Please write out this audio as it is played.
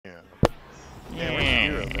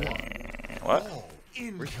What?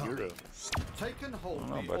 Where's Hero? Taken hold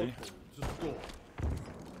Oh, buddy. to score.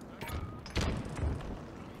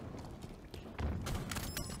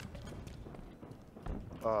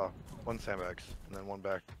 One sandbags and then one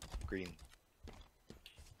back green.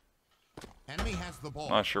 Enemy has the ball. I'm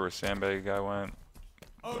not sure where sandbag guy went.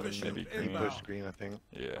 Maybe He green. pushed green, I think.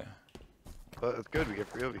 Yeah. But it's good. We get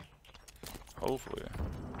free OV. Hopefully.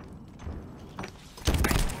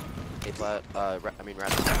 A flat, I mean,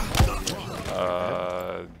 rat.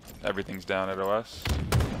 Everything's down at OS.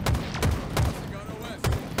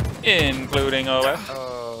 Including OS.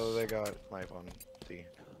 Oh, they got snipe on C.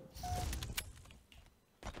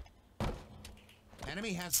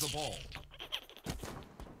 Enemy has the ball.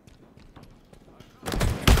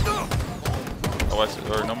 OS,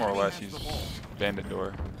 or no more OS, he's bandit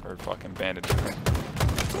door. Or fucking bandit door.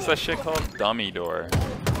 What's that shit called? Dummy door.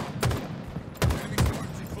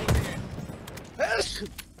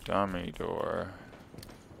 Dummy door.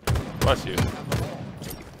 Bless you.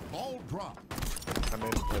 Ball drop. I'm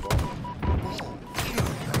in play ball. I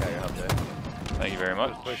got you out there. Thank you very much.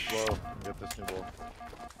 Just play slow. Get this new ball.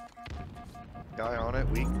 Guy on it,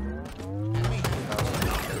 weak.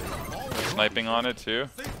 Sniping on it too,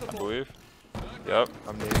 I believe. Yep.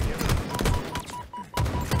 I'm nading him.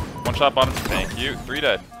 One shot bottom. Thank you. 3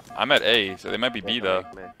 dead. I'm at A, so they might be B though.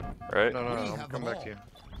 Right? No, I'm coming back to you.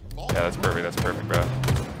 Yeah, that's perfect. That's perfect, bro.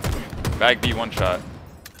 Bag B, 1 shot.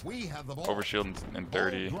 We have the ball. Over shield in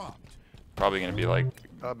 30. Probably gonna be like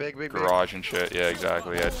Big. garage and shit. Yeah,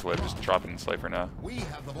 exactly. Yeah, just drop it in Slifer now. We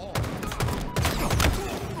have the ball.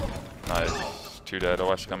 Nice. 2 dead.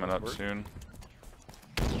 OS coming up soon.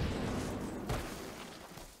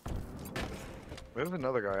 There's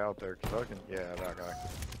another guy out there. Cause I can, yeah, that guy.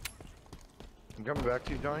 I'm coming back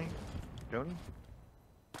to you, Johnny.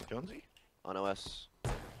 Jonesy? On OS.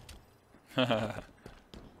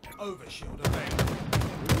 Overshield available.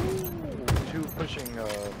 Ooh, 2 pushing,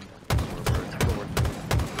 forward.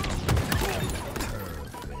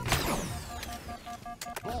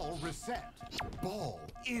 Ball reset. Ball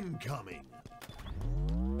incoming.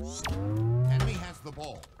 Enemy has the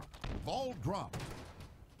ball. Ball dropped.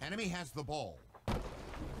 Enemy has the ball.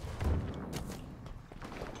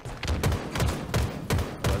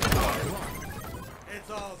 It's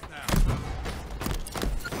ours now.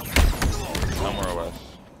 Somewhere OS.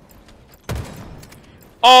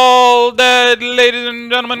 All dead, ladies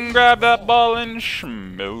and gentlemen. Grab that ball and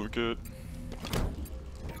schmilk it.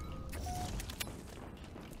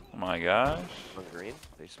 Oh my gosh. On green.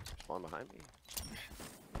 They spawn behind me.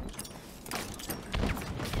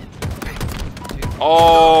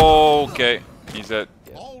 Oh, okay. He's at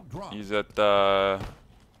Ball dropped.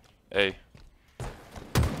 A.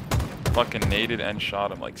 Fucking naded and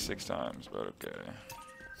shot him like 6 times, but okay.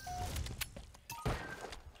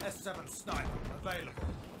 S7 sniper available.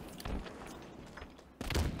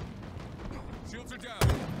 Shields are down.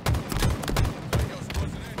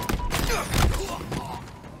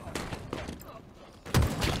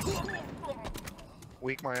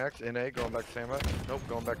 Weak my X in A, going back to sandbag. Nope,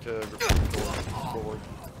 going back to forward.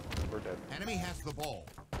 We're dead. Enemy has the ball.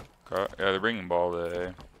 Yeah, they're bringing ball to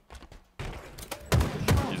A.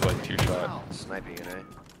 He's like 2 shot. Sniping in A.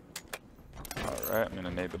 Alright, I'm gonna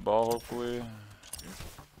nade the ball hopefully.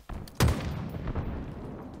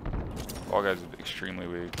 Ball guy's extremely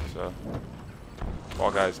weak, so.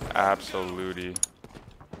 Ball guy's absolutely.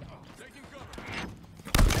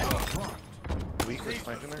 Weak was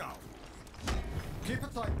flanking there. Keep a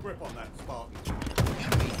tight grip on that spot.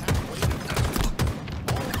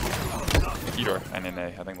 Edor and in A,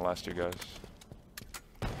 I think the last 2 guys.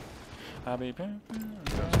 I'll be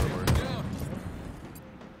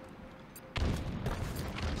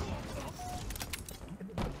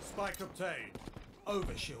Spike obtained.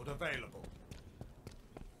 Overshield available.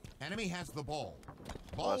 Enemy has the ball.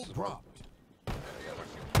 Ball Last is dropped.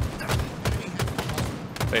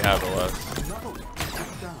 They have OS.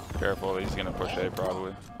 Careful, he's gonna push A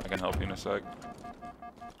probably. I can help you in a sec.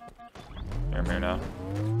 Here, I'm here now.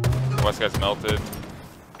 West guy's melted.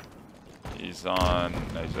 He's on.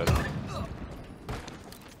 No, he's dead.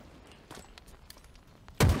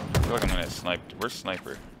 I feel like I'm gonna get sniped. Where's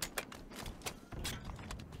Sniper? I'm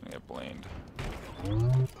gonna get blamed.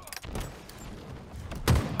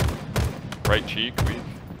 Right cheek, weak.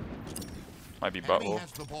 Might be Enemy butthole.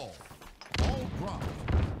 has the ball. Ball dropped.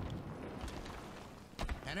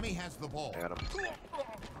 Enemy has the ball. I got him.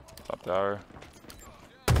 Top tower.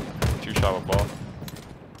 2 shot with ball.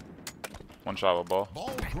 1 shot with ball.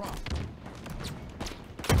 Ball dropped.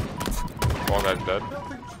 Ball guy's dead. They'll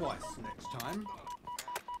think twice next time.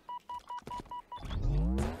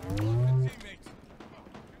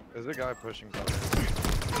 There's a guy pushing coming.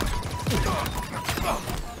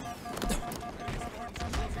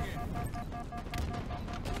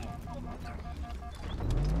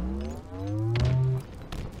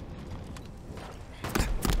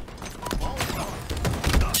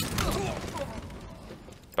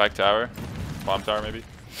 Back tower. Bomb tower maybe.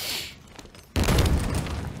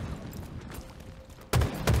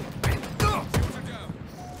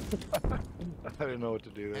 I didn't know what to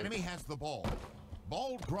do there. Enemy has the ball.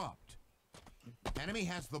 Ball dropped. Enemy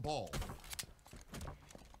has the ball.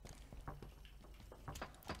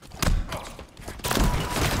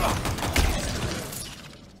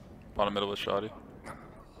 Bottom middle with Shoddy.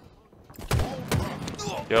 Ball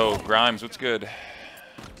dropped. Yo, Grimes, what's good?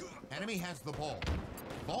 Enemy has the ball.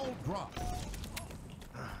 Ball dropped.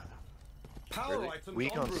 Power Really? items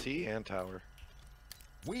Weak en on route. C and tower.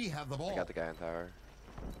 We have the ball. I got the guy in tower.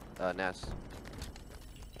 Nest.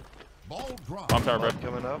 Ball dropped. Bomb tower, bro. Blood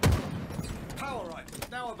coming up. Power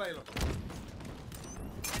items now available.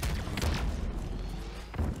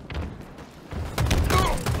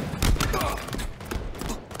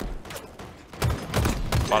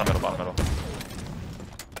 Bottom middle, bottom middle.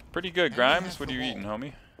 Pretty good, Grimes. What are you eating,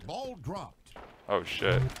 homie? Ball dropped. Oh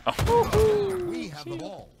shit. We have the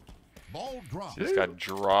ball. Ball dropped. Just got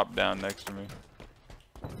dropped down next to me.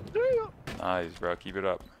 Nice, bro. Keep it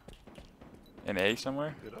up. An A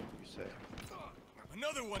somewhere? Get up, you say.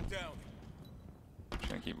 Another one down. Just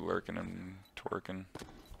gonna keep lurking and twerking.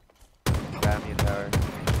 Got me in tower.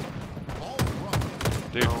 Ball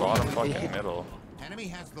dropped. Dude, bottom fucking middle. Enemy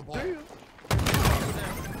has the ball. An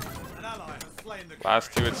ally has slain the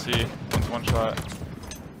Last two at C. One's one shot.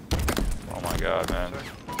 Oh my god, man.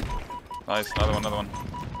 Nice. Another one, another one.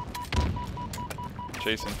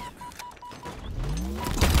 Chasing.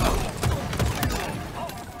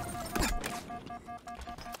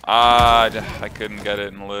 Ah, I couldn't get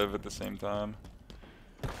it and live at the same time.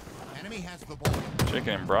 Enemy has the ball.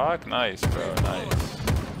 Chicken and Brock? Nice, bro. Nice.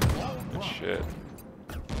 Ball Good dropped. shit.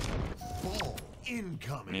 Ball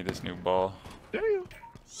incoming. Need this new ball. 10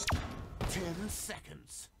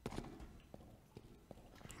 seconds.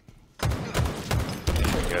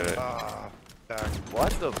 Get it. Ah, back. What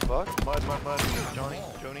the fuck? Mud. Johnny,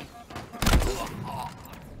 Joni.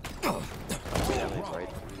 Damn it, right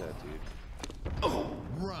through that dude.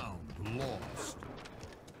 Round lost.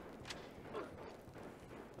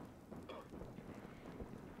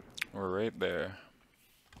 We're right there.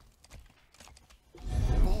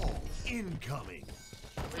 Ball incoming.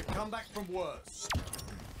 We've come back from worse.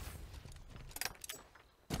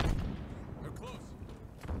 They're close.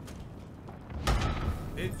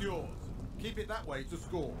 It's yours. Keep it that way to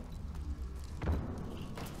score.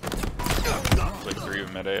 It's like 3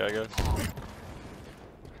 of mid A, I guess.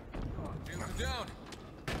 Shields are down.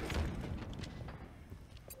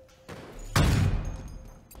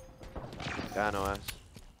 Got no ass.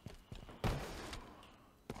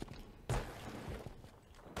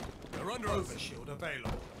 They're under overshield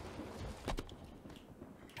available.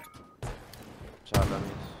 Shot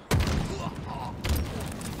dummies.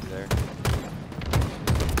 There.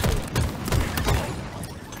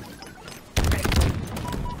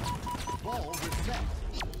 Ball reset.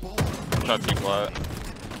 Ball. Shot too flat.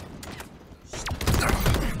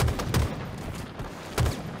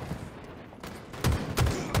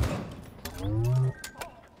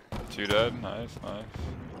 Two dead. Nice, nice.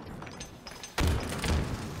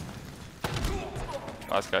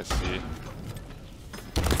 Last guy's C.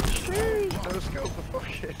 No scope. Oh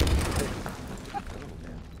shit.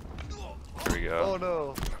 Here we go. Oh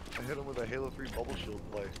no. I hit him with a Halo 3 bubble shield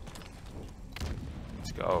play.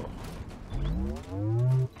 Let's go.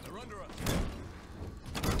 They're under us.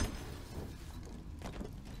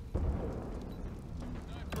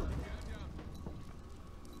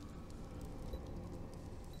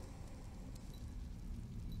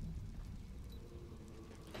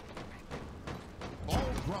 Ball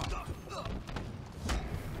dropped.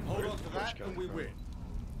 Hold on to that and we win.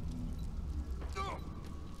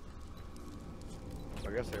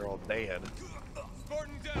 I guess they're all dead.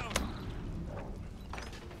 Spartan down.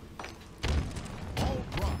 Ball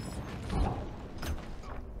dropped.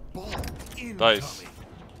 Ball incoming. Dice.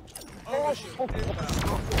 Overshield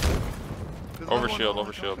inbound. There's Overshield, another one.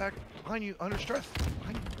 overshield. Back behind you, under stress.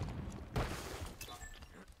 Behind you.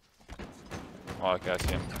 Oh, okay, I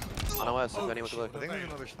see him. On OS, if anyone could look. I think there's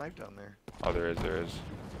another snipe down there. Oh, there is, there is.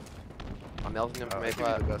 I'm melting him from I A think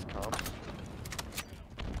flat. the best comp.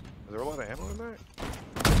 Is there a lot of ammo in there?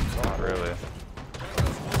 Not really.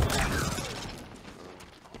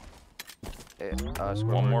 Hey, One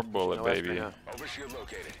scoreboard. more bullet, No S baby. right now. Overshield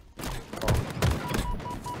located.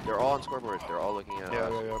 Go They're all on scoreboard. They're all looking at Yeah,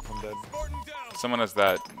 us. yeah, yeah, I'm dead. Spartan down. Someone has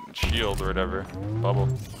that shield or whatever. Bubble.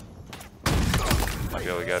 Might be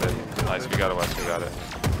able to get it. Nice, we got it, West, we got it.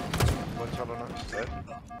 One shot on us, dead.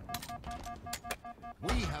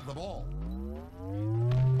 We have the ball.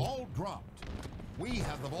 Ball dropped. We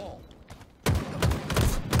have the ball.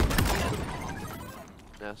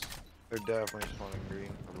 Yes. They're definitely spawning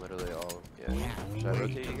green. I'm literally all. Yeah. Should I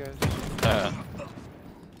rotate you guys? Yeah.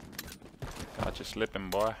 Got you slipping,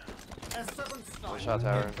 boy. One shot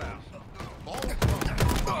tower. Ball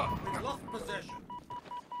dropped. We've lost possession.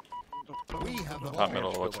 We have the Top ball.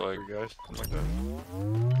 middle looks like. Three guys, something like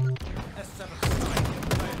that. S7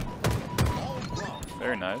 sniper. Ball dropped.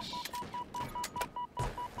 Very nice.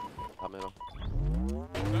 Top middle.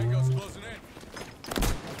 Tango's closing in.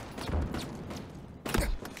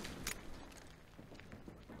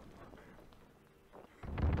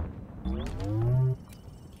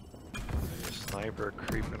 There's a sniper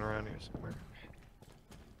creeping around here somewhere.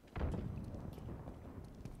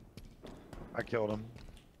 I killed him.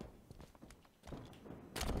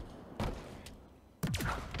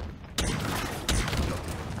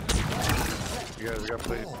 You guys got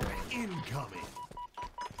played. Incoming.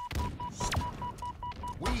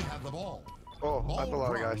 We have the ball. Oh, that's a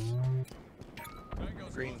lot of guys.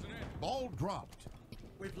 Tango's Green. closing in. Ball dropped.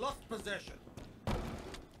 We've lost possession.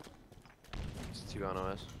 It's 2 on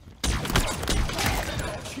OS.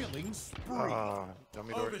 Killing spree.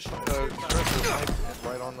 Dummy door. Overshot.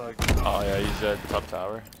 Right on the. Oh yeah, he's at top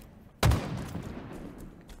tower. They're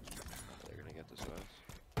gonna get this guys.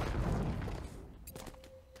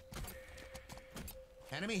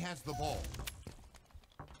 Enemy has the ball.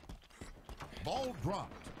 Ball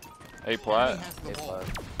dropped. A Enemy plat. has the A ball. flat.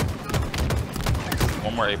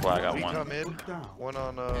 One more A plat, I got We one. come in. One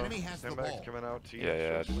on Enemy has the Sandbags ball. coming out to you. Yeah,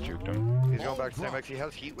 yeah, I just juked him. He's going back to Sandbags. He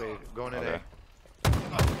has heat wave going in Okay. A.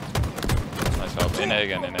 Nice help. In A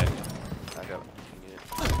again, in A. Back up.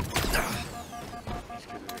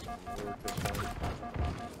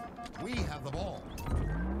 We have the ball.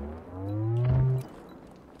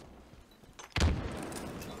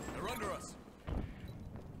 They're under us.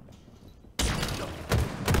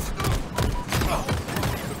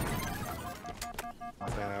 Oh,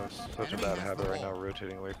 man, I was such a bad habit right now,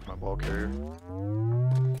 rotating away from my ball carrier.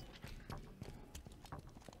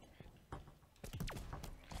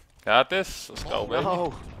 Got this? Let's go, baby.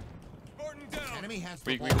 No! Spartan down. Enemy has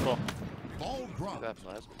the Weak, ball. weak full. Ball You dropped. got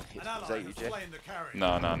plasma. An Is ally that you, has Jay? slain the carrier.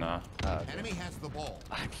 No, no, no. Okay. Enemy has the ball.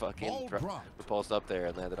 I fucking Ball dropped. repulsed up there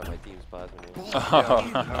and landed on my team's plasma. Yeah,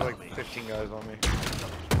 I have like 15 guys on me.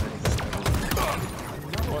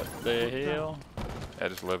 What the hell? Yeah,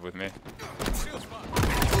 just live with me. Shield spot.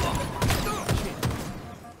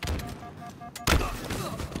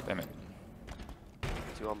 Damn it.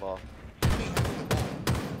 2 on ball. Enemy has the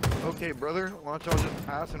ball. Okay, brother, why don't y'all just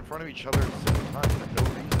pass in front of each other at the same time for no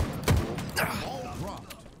reason? That's cool. Ball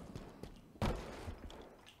dropped.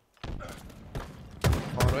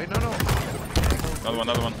 Oh, wait, no, no. Another one,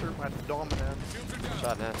 another one. Assert my dominance. Shields are down.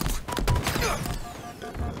 Shot net.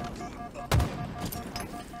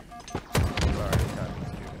 Sorry, got me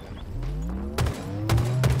shooting.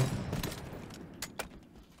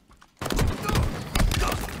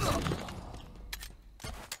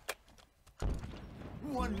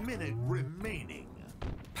 1 minute remaining.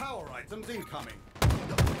 Power items incoming.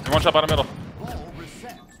 One shot bottom middle. Ball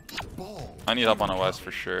reset. Ball. I need help on OS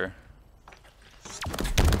for sure.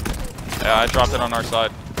 Yeah, I dropped it on our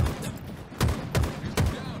side.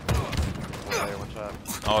 Okay, 1 shot.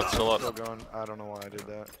 Oh, it's still Still up. going. I don't know why I did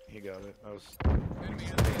that. He got it. I was. Enemy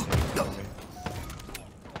has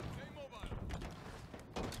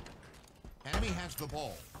Enemy has the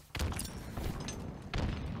ball.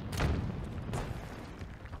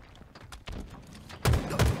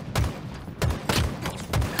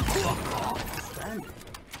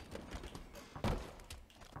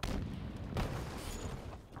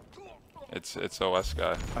 It's OS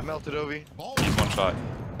guy. I melted Ovi. Ball. He's 1 shot.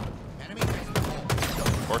 Enemy has the ball.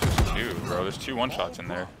 Of course it's 2, bro. There's 2 1-shots in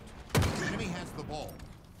there. Enemy has the ball.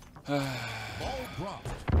 Ball dropped.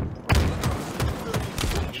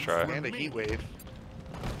 Let's try. And a heat wave.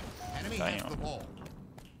 Enemy has Damn. the ball.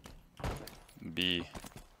 B.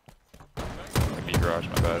 B garage,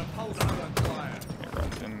 my bad. pulse acquired. It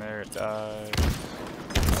runs in there, it dies.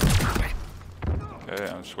 Okay,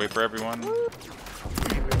 I'll just wait for everyone.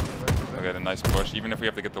 Okay, a nice push. Even if we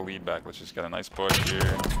have to get the lead back, let's just get a nice push here.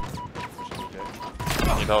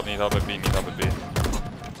 Need help at B, need help at B.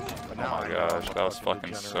 But Oh now my I know gosh, I'm a that was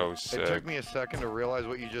fucking fucking so degenerate. It sick. took me a second to realize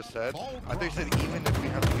what you just said. I thought you said even if we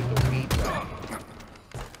have to get the lead back.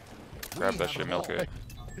 Grab that shit, milk it.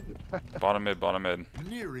 Bottom mid, bottom mid.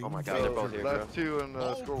 Nearing Oh my god, they're both here, bro. Last two in the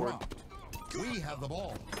Ball scoreboard. dropped. We have the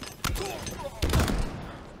ball.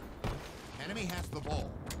 Enemy has the ball.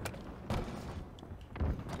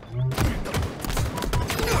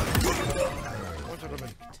 What's it been?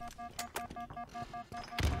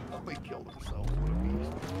 Oh, he killed himself.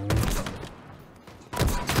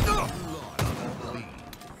 What a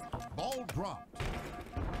beast. Ball dropped.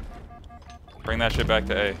 Bring that shit back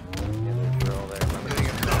to A. Yeah, they're all there. I'm hitting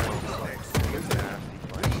him down. It's nasty.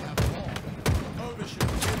 We have the ball. Overshoot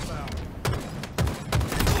inbound.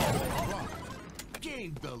 Ball dropped.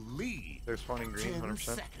 Gained the lead. They're spawning green, 10 100%.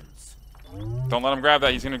 seconds. Don't let him grab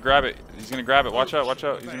that. He's gonna grab it. He's gonna grab it. Watch out, watch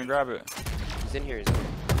out. He's gonna grab it. He's in here, he's in here.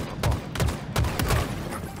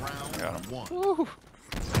 Round Got him. one.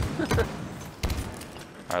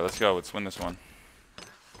 Alright, let's go. Let's win this one.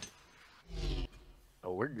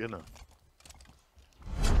 Oh, we're gonna.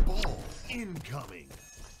 Ball incoming.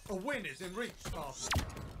 A win is in reach, Spartan.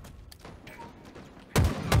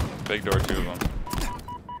 Big door, two of them.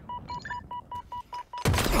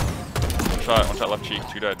 One shot left cheek,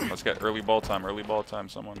 two dead. Let's get early ball time,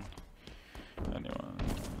 someone. Anyone.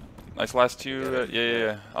 Nice last two.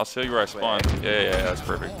 Yeah. I'll see you where I spawn. Yeah, that's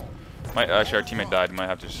perfect. Actually, our teammate died. We might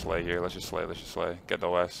have to just slay here. Let's just slay. Get the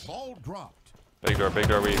OS. Ball dropped. Big door,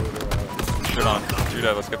 we shit on. Two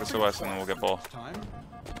dead. Let's get this OS and then we'll get ball. Time.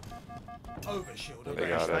 Overshield They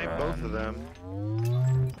got it, Snipe both man. of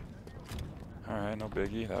them. Alright, no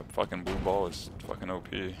biggie. That fucking blue ball is fucking OP.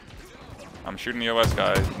 I'm shooting the OS,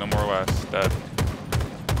 guys. No more OS. Dead.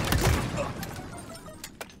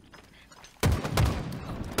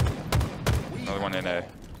 Another one in A.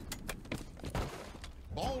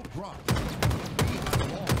 Ball dropped. We have the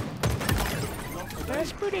ball.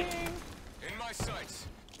 in my sights.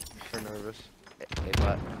 They're nervous. A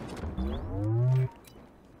flat.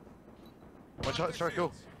 One shot, start,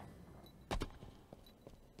 go.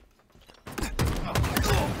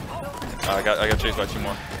 I got chased by two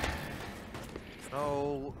more.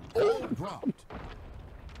 No. Ball dropped.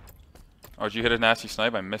 Oh, did you hit a nasty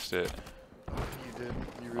snipe? I missed it. You did.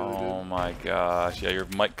 You really Oh my gosh. Yeah, your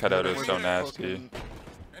mic cutout is so nasty. Fucking-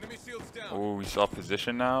 Enemy shields down. Oh, we saw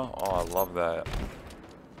position now? Oh, I love that.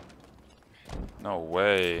 No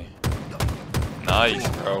way. Nice,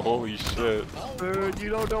 bro. Holy shit. Dude, you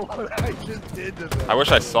don't know what I just did to them. I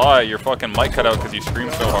wish I saw it. Your fucking mic cut out because you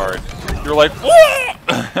screamed so hard. You're like,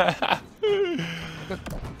 what?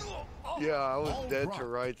 Yeah, I was dead to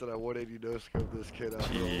rights and I 180 no scope this kid out.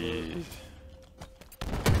 Jeez.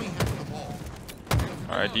 Enemy has the ball.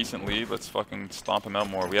 Alright, decent lead. Let's fucking stomp him out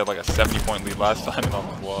more. We had like a 70-point lead last time and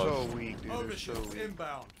almost So lost. weak, dude. They're so Overshield weak.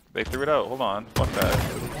 inbound. They threw it out. Hold on. Fuck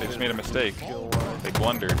that. They just made a mistake. They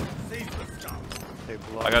blundered. Seize the stuff. They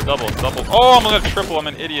I got double. Oh, I'm gonna triple. I'm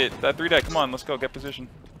an idiot. That 3 dead. Come on, let's go. Get position.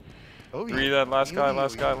 Oh, 3 dead. Last guy.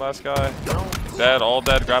 Dead. All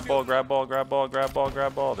dead. Grab ball.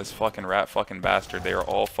 This fucking rat fucking bastard. They are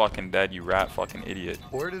all fucking dead, you rat fucking idiot.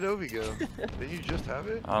 Where did Ovi go? Didn't you just have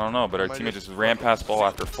it? I don't know, but our Might teammate just just ran past ball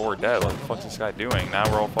after 4 dead. What the fuck's this guy doing? Now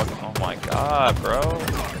we're all fucking. Oh my god, bro.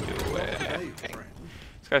 Do it.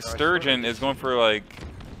 This guy Sturgeon is going for like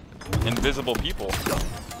invisible people.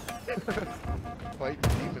 Fighting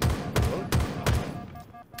demons.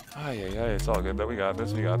 Ay, it's all good though. We got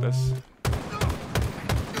this.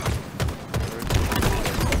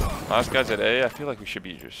 Last guy's at A. I feel like we should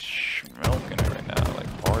be just smoking it right now, like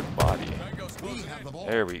hard body. We have the ball.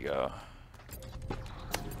 There we go.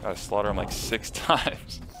 Gotta slaughter him like 6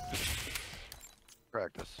 times.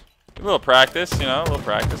 Practice. A little practice, you know, a little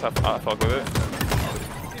practice. I fuck with it.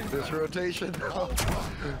 This rotation. No,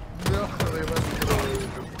 they let me get away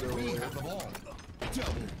with it. No We way. have the ball.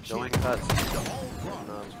 Double Showing kill. cuts. Ball No, dropped.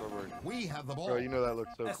 on scoreboard. We have the ball. Bro, you know that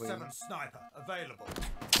looks so clean. S7 sniper available.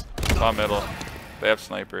 Top middle. They have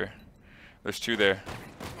sniper. There's 2 there.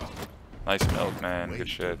 Nice milk, man. Good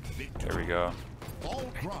shit. There we go. Ball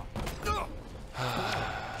dropped.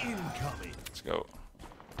 Incoming. Let's go.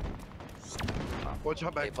 One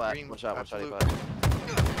shot A back flat. green. One shot, A Absolute. flat.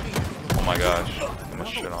 Oh my gosh. Too much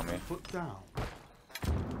shit on me. Foot down.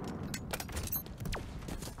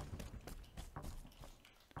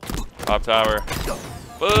 Top tower.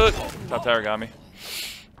 Fuck! Top tower got me.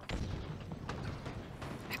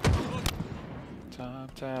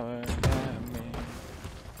 Top tower got me.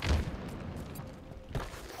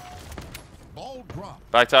 Ball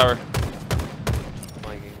dropped. Back tower.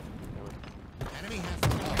 My game. Enemy has the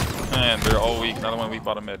ball. Man, they're all weak. Another one weak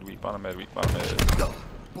bottom mid. Ball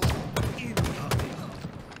incoming.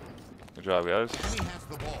 Good job, guys. Enemy has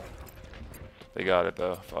the ball. They got it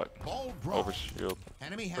though. Fuck. Ball dropped. Overshield.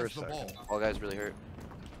 Enemy has First the second. ball. All guys really hurt.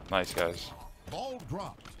 Nice, guys. Ball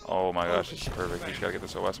dropped. Oh my gosh, this is perfect. We just gotta get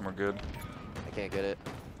this OS and we're good. I can't get it.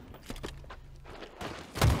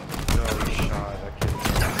 No, he shot. That kid.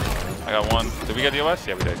 I got one. Did we get the OS?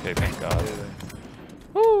 Yeah, we did. Okay, thank God. Yeah.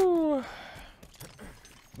 Woo!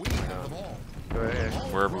 We have the ball. Go ahead.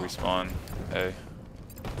 Wherever we spawn. A.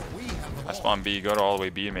 We have the I ball. spawn B. Go to all the way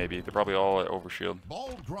B maybe. They're probably all at overshield.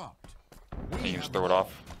 Ball dropped. You We can have just the throw it ball.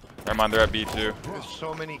 off. Never mind, they're at B too. There's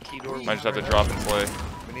so many key doors. Might just have to drop and play.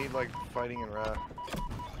 We need like fighting and rat.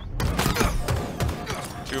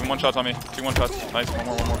 2 1-shots on me. 2 1-shots. Nice. One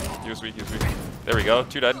more. He was weak. There we go.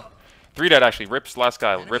 2 dead. 3 dead actually. Rips last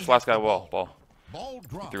guy. Rips last guy wall. Ball. Ball He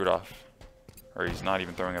dropped. threw it off. Or he's not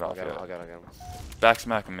even throwing it off I'll yet. get him. Back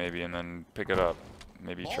smack him maybe and then pick it up.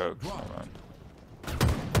 Maybe he chokes. Never mind.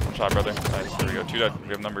 1 shot, brother. Nice. There we go. 2 dead. We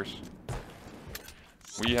have numbers.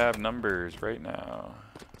 We have numbers right now.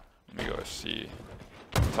 Let me go C.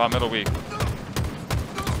 Top middle weak.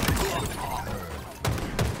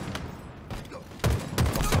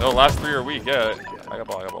 No, last 3 are weak. Yeah, I got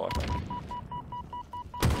ball. I think.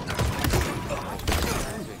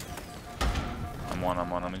 I'm one.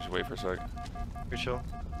 Let me just wait for a sec. Good chill.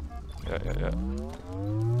 Yeah.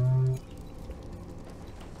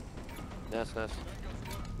 Nice.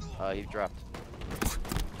 He dropped.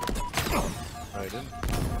 I didn't.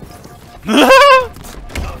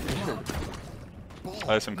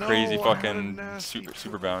 That's some crazy No, I had a fucking nasty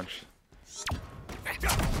super bounce.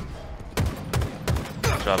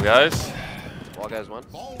 Good job, guys. Wall guys one.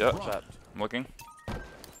 Ball Yep. dropped. Shot. I'm looking.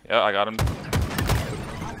 Yeah, I got him.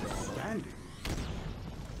 Bandit.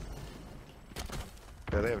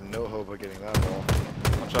 Yeah, they have no hope of getting that ball.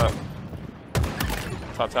 1 shot.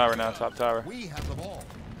 Top tower now. Top tower. We have the ball.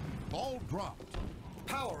 Ball dropped.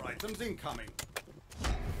 Power items incoming.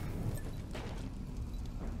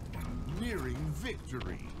 Nearing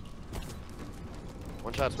victory.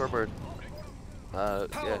 1 shot scoreboard. Power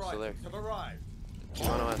Yeah, still there. items have arrived. 2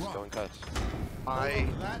 on OS, going cuts. I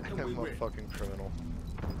That and we am a win. fucking criminal.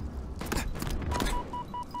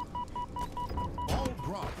 Ball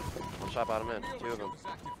dropped. 1 shot bottom end. 2 of them.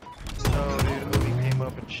 No, dude, Obi came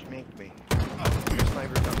up and schmanked me.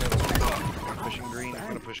 Sniper down middle. Pushing green. He's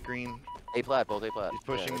gonna push green. A plat, both A plat. He's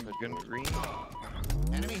pushing Yeah, they're pushing green.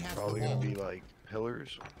 Enemy has Probably the gonna ball. be like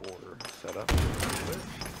pillars or setup.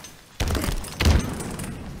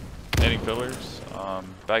 Hitting pillars.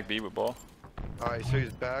 Back B with ball. Alright, so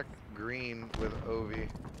he's back green with Ovi.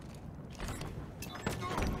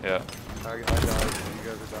 Yeah. I died. You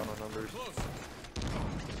guys are down on numbers.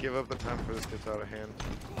 Give up the time for this gets out of hand.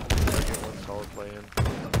 I get one solid play in.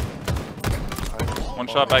 1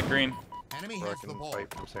 shot back green. Enemy Where I has the can ball.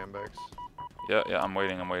 fight from sandbags. Yeah. I'm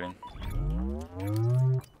waiting. I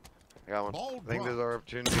got one. Ball I think there's dropped. our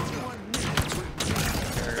opportunity.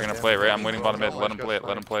 They're gonna play it, right? I'm waiting bottom mid. Let him play it.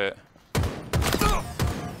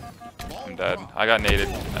 Ball I'm dead. I got naded,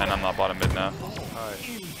 and I'm not bottom mid now. Alright, that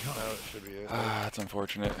should be it. Ah, that's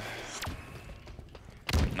unfortunate.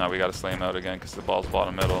 Now we gotta slay him out again because the ball's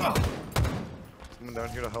bottom middle. Someone down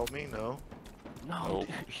here to help me? No? No, Nope.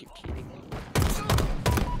 dude, are you kidding me?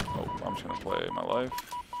 Oh, I'm just gonna play my life.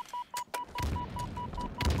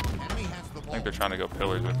 Enemy has the I ball. think they're trying to go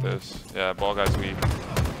pillars with this. Yeah, ball guy's weak.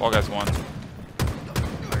 Ball guy's one. I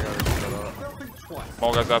gotta shut up.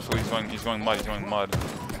 Ball guy's absolutely he's going mud.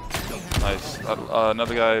 Nice.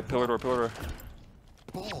 Another guy, pillar door.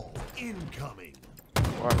 Ball incoming.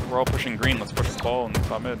 We're all pushing green. Let's push the ball in the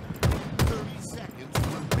top mid. 30 seconds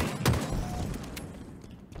remaining.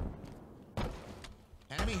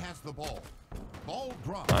 Enemy has the ball. Ball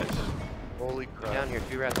dropped. Nice. Holy crap. Down here,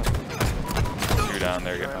 2 rats. 2 down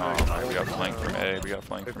there. Oh, my, we got flanked from A. Hey, three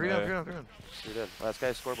down. 2 dead. Last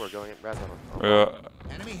guy's scoreboard going in. Rats on him. Yeah.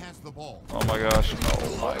 Enemy has the ball. Oh my gosh.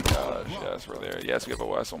 Oh my gosh. Yes, we're there. Yes, we have a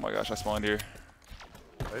West. Oh my gosh, I spawned here.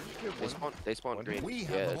 I just get They one. spawned One green. We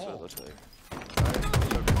have Yeah, the that's what ball. it looks like.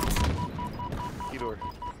 Key door.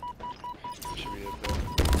 Should be it though.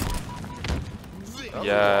 Oh,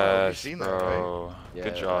 Yes, you've seen that, bro. Yeah,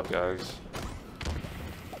 Good job, guys.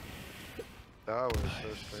 That was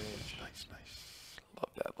so strange. Nice.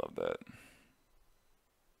 Love that.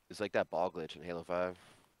 It's like that ball glitch in Halo 5.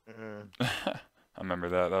 Uh-uh. I remember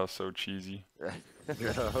that. That was so cheesy. Yeah,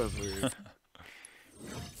 that was weird.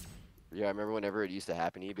 Yeah, I remember whenever it used to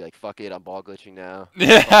happen, you'd be like, fuck it, I'm ball glitching now.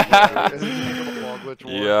 Yeah. Ball glitch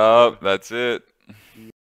war. Yup, that's it.